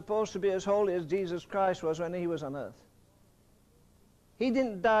earth, are supposed to be as holy as Jesus Christ was when he was on earth. He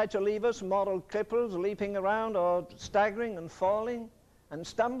didn't die to leave us moral cripples leaping around or staggering and falling and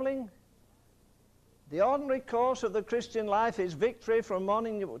stumbling. The ordinary course of the Christian life is victory from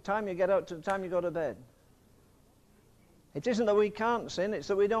morning time you get out to the time you go to bed. It isn't that we can't sin, it's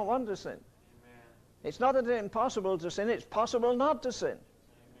that we don't want to sin. Amen. It's not that it's impossible to sin, it's possible not to sin.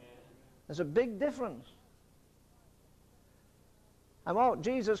 Amen. There's a big difference. And what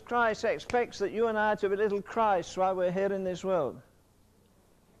Jesus Christ expects that you and I are to be little Christs while we're here in this world,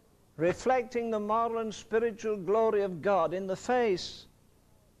 reflecting the moral and spiritual glory of God in the face,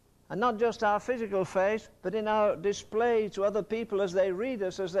 and not just our physical face, but in our display to other people as they read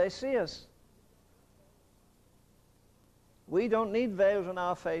us, as they see us. We don't need veils on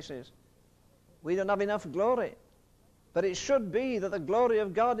our faces. We don't have enough glory. But it should be that the glory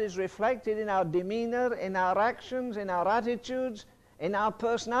of God is reflected in our demeanor, in our actions, in our attitudes, in our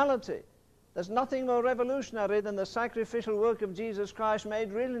personality. There's nothing more revolutionary than the sacrificial work of Jesus Christ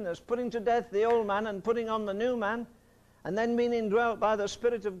made real in us, putting to death the old man and putting on the new man, and then being indwelt by the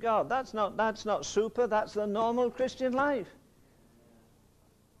Spirit of God. That's not super, that's the normal Christian life.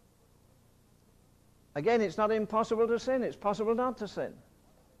 Again, it's not impossible to sin, it's possible not to sin.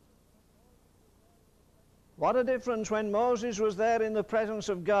 What a difference when Moses was there in the presence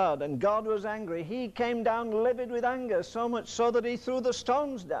of God and God was angry. He came down livid with anger, so much so that he threw the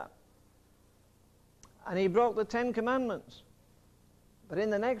stones down. And he broke the 10 Commandments. But in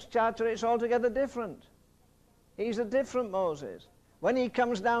the next chapter it's altogether different. He's a different Moses. When he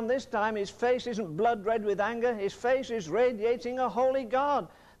comes down this time, his face isn't blood red with anger. His face is radiating a holy God.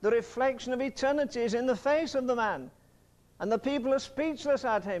 The reflection of eternity is in the face of the man. And the people are speechless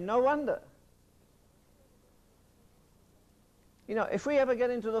at him. No wonder. You know, if we ever get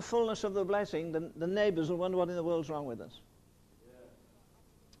into the fullness of the blessing, the neighbors will wonder what in the world's wrong with us.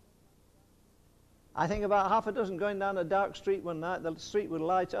 I think about half a dozen going down a dark street one night, the street would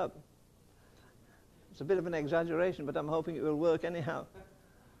light up. It's a bit of an exaggeration, but I'm hoping it will work anyhow.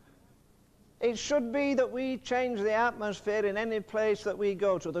 It should be that we change the atmosphere in any place that we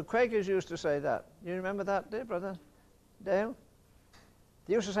go to. The Quakers used to say that. You remember that, dear brother Dale?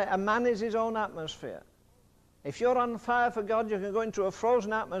 They used to say, a man is his own atmosphere. If you're on fire for God, you can go into a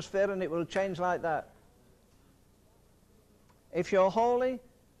frozen atmosphere and it will change like that. If you're holy,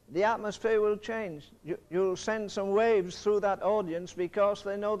 the atmosphere will change. You'll send some waves through that audience because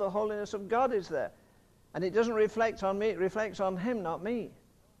they know the holiness of God is there. And it doesn't reflect on me, it reflects on Him, not me.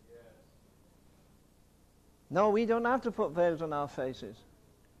 Yes. No, we don't have to put veils on our faces.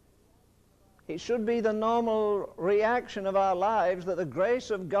 It should be the normal reaction of our lives that the grace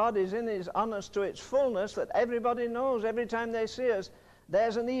of God is on us to its fullness, that everybody knows every time they see us,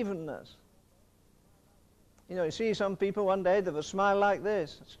 there's an evenness. You know, you see some people one day, they have a smile like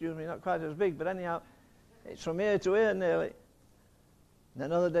this. Excuse me, not quite as big, but anyhow, it's from ear to ear nearly. And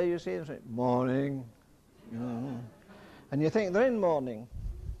another day you see them say, morning. And you think they're in mourning.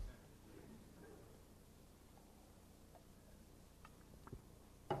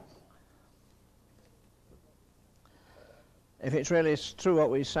 If it's really true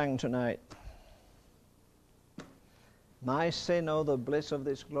what we sang tonight, my sin, oh, the bliss of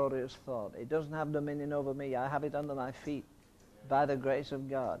this glorious thought. It doesn't have dominion over me. I have it under my feet by the grace of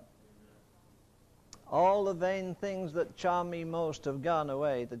God. All the vain things that charm me most have gone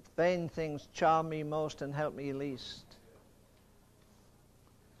away. The vain things charm me most and help me least.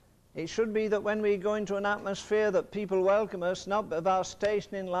 It should be that when we go into an atmosphere that people welcome us, not of our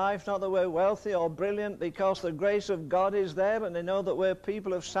station in life, not that we're wealthy or brilliant, because the grace of God is there and they know that we're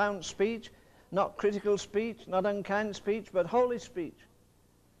people of sound speech, not critical speech, not unkind speech, but holy speech.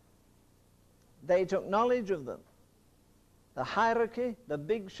 They took knowledge of them. The hierarchy, the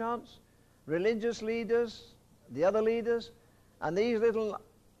big shots, religious leaders, the other leaders, and these little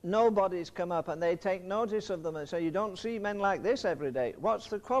nobodies come up and they take notice of them and say, you don't see men like this every day. What's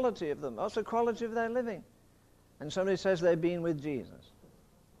the quality of them? What's the quality of their living? And somebody says they've been with Jesus.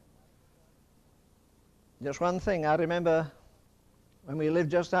 Just one thing, I remember when we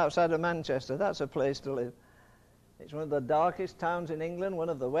lived just outside of Manchester. That's a place to live. It's one of the darkest towns in England, one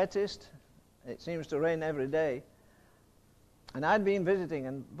of the wettest. It seems to rain every day. And I'd been visiting,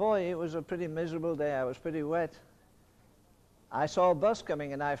 and boy, it was a pretty miserable day. I was pretty wet. I saw a bus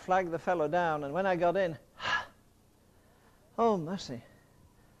coming, and I flagged the fellow down, and when I got in, oh, mercy.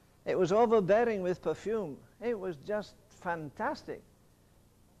 It was overbearing with perfume. It was just fantastic.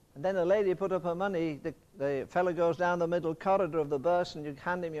 And then a lady put up her money. The fellow goes down the middle corridor of the bus, and you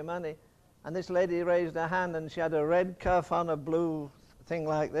hand him your money. And this lady raised her hand, and she had a red cuff on a blue thing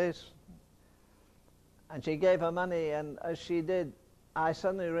like this. And she gave her money, and as she did, I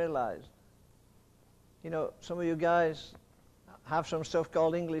suddenly realized, you know, some of you guys have some stuff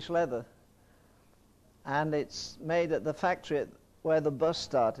called English leather, and it's made at the factory where the bus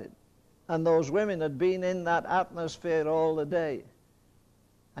started. And those women had been in that atmosphere all the day.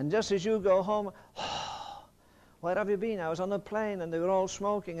 And just as you go home, oh, where have you been? I was on a plane, and they were all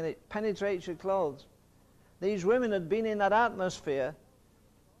smoking, and it penetrates your clothes. These women had been in that atmosphere.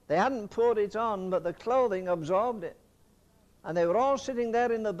 They hadn't poured it on, but the clothing absorbed it. And they were all sitting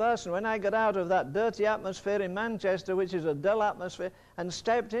there in the bus, and when I got out of that dirty atmosphere in Manchester, which is a dull atmosphere, and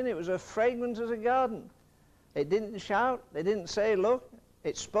stepped in, it was as fragrant as a garden. It didn't shout, they didn't say, look,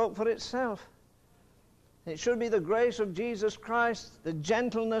 it spoke for itself. It should be the grace of Jesus Christ, the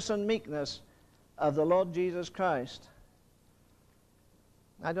gentleness and meekness of the Lord Jesus Christ.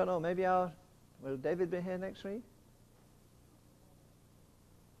 I don't know, maybe will David be here next week?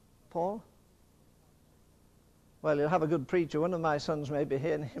 Paul? Well, you'll have a good preacher. One of my sons may be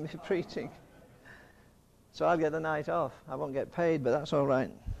here and he'll be preaching. So I'll get the night off. I won't get paid, but that's all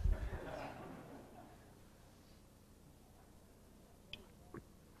right.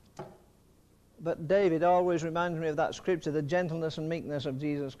 But David always reminds me of that scripture, the gentleness and meekness of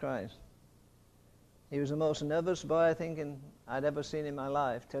Jesus Christ. He was the most nervous boy, I think, I'd ever seen in my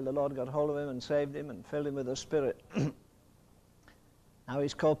life, till the Lord got hold of him and saved him and filled him with the Spirit. Now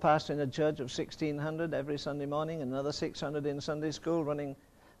he's co-pastor in a church of 1,600 every Sunday morning, and another 600 in Sunday school running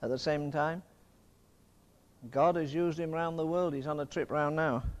at the same time. God has used him around the world. He's on a trip round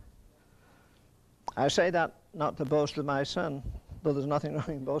now. I say that not to boast of my son, though there's nothing wrong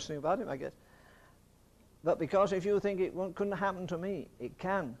in boasting about him, I guess. But because if you think it couldn't happen to me, it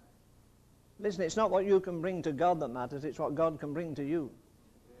can. Listen, it's not what you can bring to God that matters, it's what God can bring to you.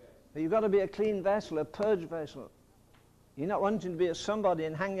 But you've got to be a clean vessel, a purged vessel. You're not wanting to be a somebody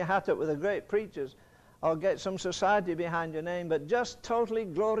and hang your hat up with the great preachers or get some society behind your name, but just totally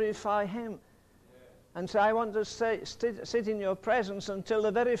glorify him. And say, I want to sit in your presence until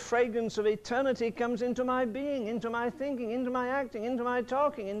the very fragrance of eternity comes into my being, into my thinking, into my acting, into my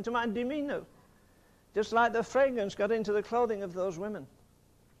talking, into my demeanor. Just like the fragrance got into the clothing of those women.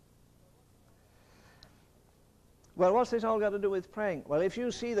 Well, what's this all got to do with praying? Well, if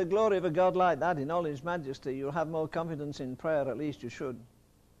you see the glory of a God like that in all his majesty, you'll have more confidence in prayer, at least you should.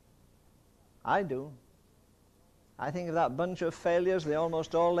 I do. I think of that bunch of failures. They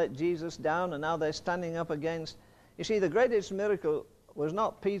almost all let Jesus down, and now they're standing up against... You see, the greatest miracle was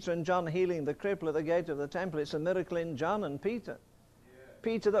not Peter and John healing the cripple at the gate of the temple. It's a miracle in John and Peter. Yeah.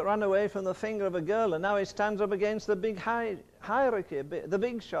 Peter that ran away from the finger of a girl, and now he stands up against the big hierarchy, the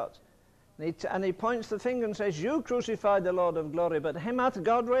big shots. And he points the finger and says, you crucified the Lord of glory, but him hath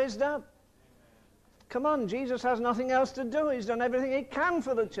God raised up. Amen. Come on, Jesus has nothing else to do. He's done everything he can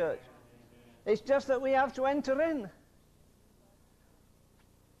for the church. It's just that we have to enter in.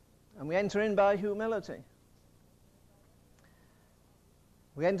 And we enter in by humility.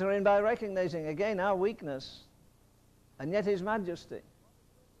 We enter in by recognizing again our weakness and yet his majesty.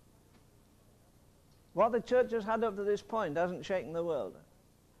 What the church has had up to this point hasn't shaken the world.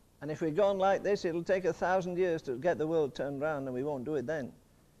 And if we go on like this, it'll take 1,000 years to get the world turned around, and we won't do it then.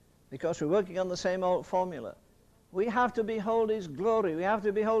 Because we're working on the same old formula. We have to behold his glory. We have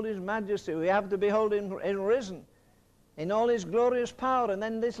to behold his majesty. We have to behold him in risen, in all his glorious power. And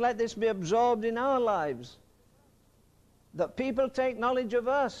then let this be absorbed in our lives. That people take knowledge of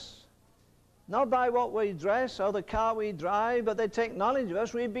us. Not by what we dress or the car we drive, but they take knowledge of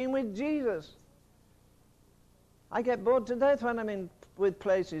us. We've been with Jesus. I get bored to death when I'm in with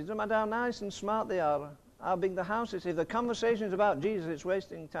places. No matter how nice and smart they are, how big the house is. If the conversation is about Jesus, it's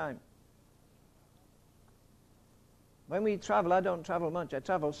wasting time. When we travel, I don't travel much. I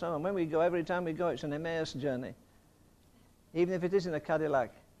travel some. And when we go, every time we go, it's an Emmaus journey. Even if it is in a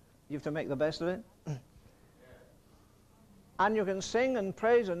Cadillac, you have to make the best of it. And you can sing and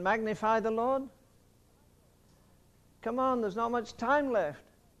praise and magnify the Lord. Come on, there's not much time left.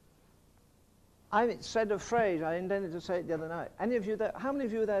 I said a phrase, I intended to say it the other night. Any of you there, how many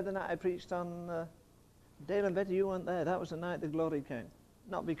of you were there the night I preached on Dale and Betty? You weren't there. That was the night the glory came.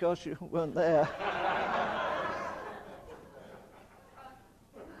 Not because you weren't there.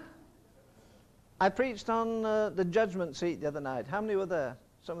 I preached on the judgment seat the other night. How many were there?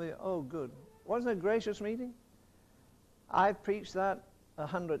 Some of you, oh good. Wasn't it a gracious meeting? I've preached that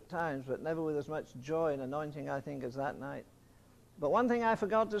 100 times, but never with as much joy and anointing, I think, as that night. But one thing I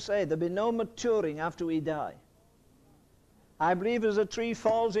forgot to say, there'll be no maturing after we die. I believe as a tree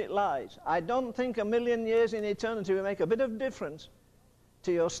falls, it lies. I don't think 1,000,000 years in eternity will make a bit of difference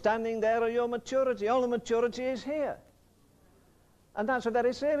to your standing there or your maturity. All the maturity is here. And that's a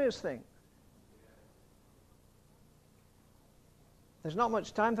very serious thing. There's not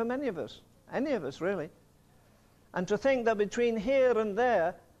much time for many of us, any of us really. And to think that between here and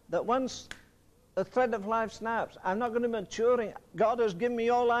there, that once the thread of life snaps, I'm not going to be maturing. God has given me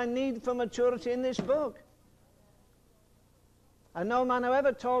all I need for maturity in this book. And no man,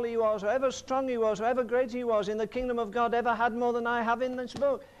 however tall he was, however strong he was, however great he was in the kingdom of God, ever had more than I have in this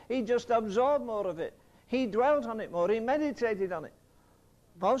book. He just absorbed more of it. He dwelt on it more. He meditated on it.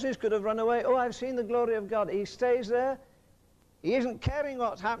 Moses could have run away. Oh, I've seen the glory of God. He stays there. He isn't caring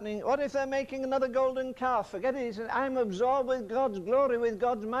what's happening. What if they're making another golden calf? Forget it. He said, I'm absorbed with God's glory, with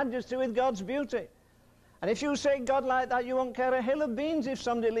God's majesty, with God's beauty. And if you say God like that, you won't care a hill of beans if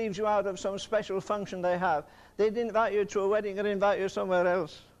somebody leaves you out of some special function they have. They didn't invite you to a wedding or invite you somewhere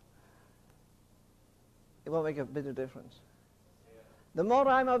else. It won't make a bit of difference. Yeah. The more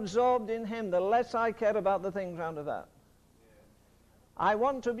I'm absorbed in him, the less I care about the things round about. Yeah. I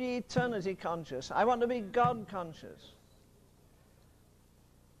want to be eternity conscious. I want to be God conscious.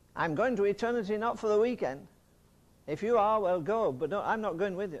 I'm going to eternity not for the weekend. If you are, well, go, but no, I'm not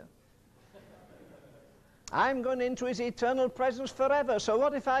going with you. I'm going into his eternal presence forever. So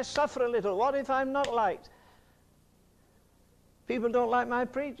what if I suffer a little? What if I'm not liked? People don't like my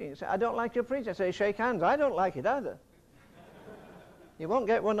preaching. You say, I don't like your preaching. I say, shake hands. I don't like it either. You won't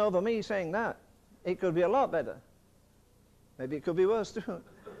get one over me saying that. It could be a lot better. Maybe it could be worse too.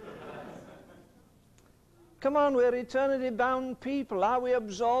 Come on, we're eternity-bound people. Are we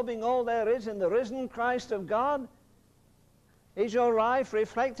absorbing all there is in the risen Christ of God? Is your life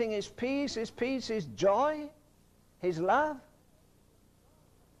reflecting his peace, his joy, his love?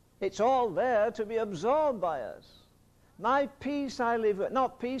 It's all there to be absorbed by us. My peace I live with.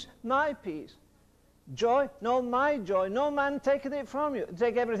 Not peace, my peace. Joy, no, my joy. No man taketh it from you.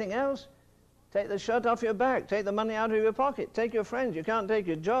 Take everything else. Take the shirt off your back. Take the money out of your pocket. Take your friends. You can't take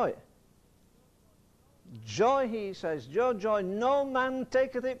your joy. Joy, he says, your joy, no man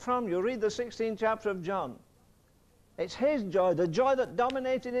taketh it from you. Read the 16th chapter of John. It's his joy, the joy that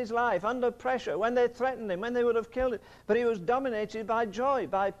dominated his life under pressure, when they threatened him, when they would have killed him. But he was dominated by joy,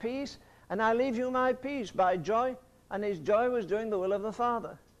 by peace, and I leave you my peace, by joy, and his joy was doing the will of the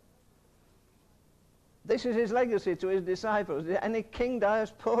Father. This is his legacy to his disciples. Did any king die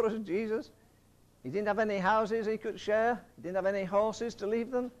as poor as Jesus? He didn't have any houses he could share. He didn't have any horses to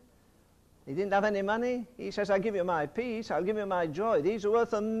leave them. He didn't have any money. He says, I'll give you my peace, I'll give you my joy. These are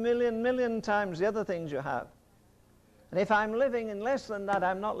worth a million times the other things you have. And if I'm living in less than that,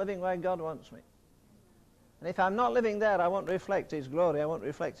 I'm not living where God wants me. And if I'm not living there, I won't reflect His glory, I won't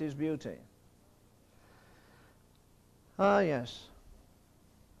reflect His beauty. Ah, yes.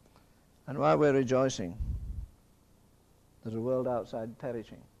 And while we're rejoicing, there's a world outside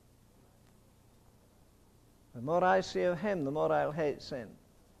perishing. The more I see of Him, the more I'll hate sin.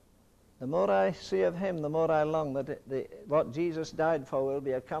 The more I see of Him, the more I long that what Jesus died for will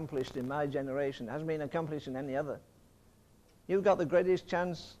be accomplished in my generation. It hasn't been accomplished in any other. You've got the greatest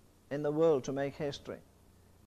chance in the world to make history.